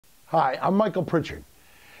Hi, I'm Michael Pritchard.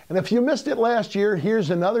 And if you missed it last year, here's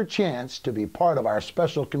another chance to be part of our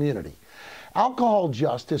special community. Alcohol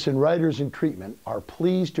Justice and Writers in Treatment are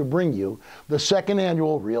pleased to bring you the second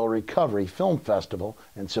annual Real Recovery Film Festival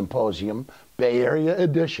and Symposium Bay Area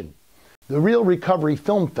edition. The Real Recovery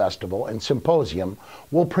Film Festival and Symposium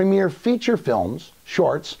will premiere feature films,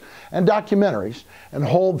 shorts, and documentaries and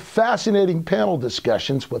hold fascinating panel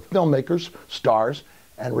discussions with filmmakers, stars,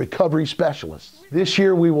 and recovery specialists. This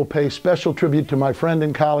year we will pay special tribute to my friend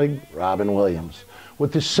and colleague, Robin Williams,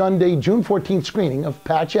 with the Sunday, June 14th screening of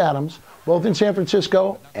Patch Adams, both in San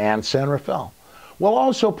Francisco and San Rafael. We'll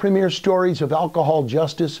also premiere stories of alcohol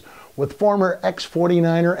justice with former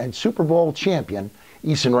ex-49er and Super Bowl champion,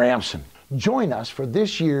 Eason Ramson. Join us for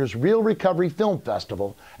this year's Real Recovery Film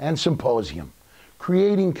Festival and Symposium,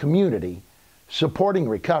 creating community, supporting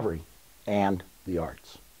recovery, and the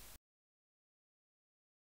arts.